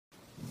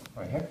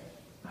Right here.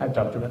 Hi,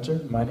 Dr.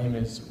 Mentor. My name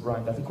is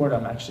Ryan Bethencourt.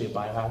 I'm actually a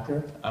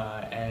biohacker,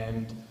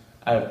 and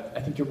I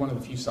think you're one of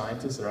the few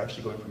scientists that are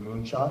actually going for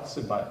moonshots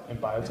in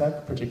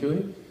biotech,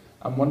 particularly.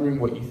 I'm wondering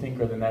what you think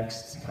are the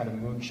next kind of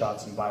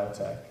moonshots in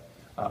biotech.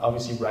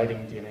 Obviously,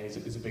 writing DNA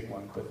is a big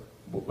one, but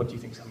what do you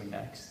think is coming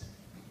next?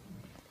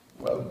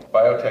 Well,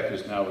 biotech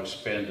has now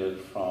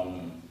expanded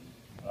from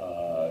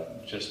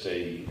just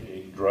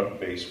a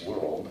drug-based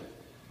world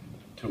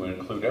to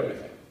include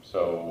everything.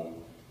 So,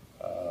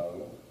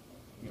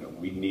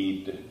 we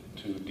need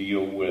to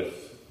deal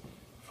with,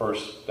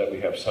 first, that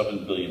we have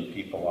 7 billion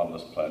people on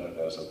this planet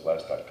as of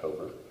last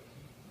October.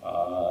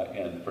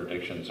 And the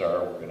predictions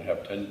are we're going to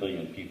have 10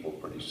 billion people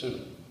pretty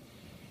soon.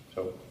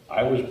 So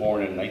I was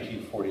born in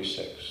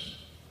 1946.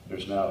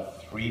 There's now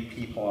 3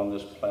 people on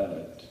this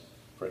planet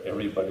for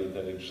everybody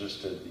that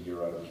existed the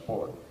year I was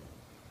born.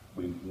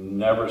 We've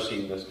never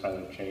seen this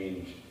kind of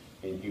change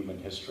in human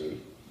history.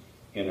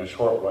 In a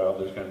short while,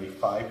 there's going to be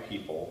 5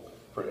 people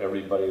for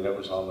everybody that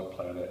was on the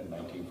planet in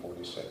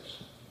 1946.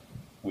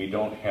 We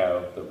don't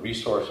have the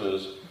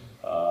resources,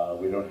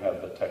 we don't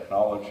have the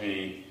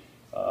technology.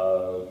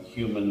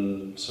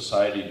 Human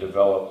society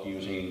developed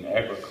using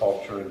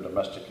agriculture and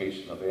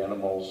domestication of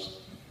animals.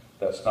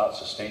 That's not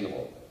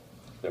sustainable.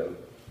 They're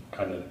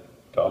kind of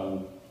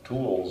dumb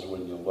tools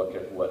when you look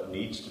at what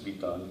needs to be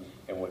done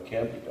and what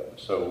can be done.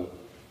 So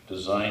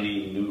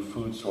designing new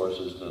food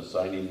sources,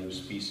 designing new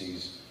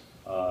species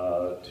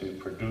to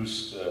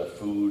produce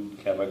food,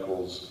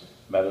 chemicals,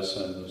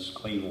 medicines,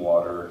 clean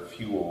water,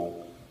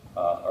 fuel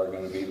are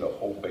going to be the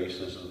whole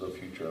basis of the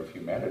future of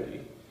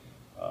humanity.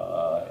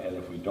 And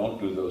if we don't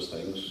do those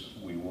things,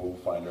 we will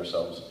find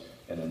ourselves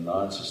in a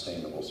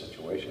non-sustainable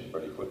situation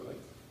pretty quickly.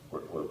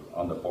 We're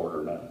on the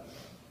border now.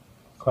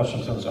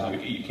 Questions on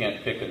that? You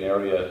can't pick an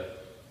area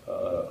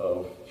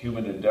of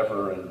human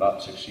endeavor and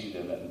not succeed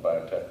in it in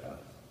biotech now.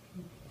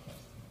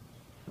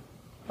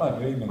 Hi,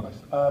 good evening.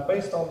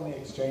 Based on the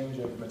exchange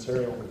of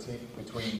material between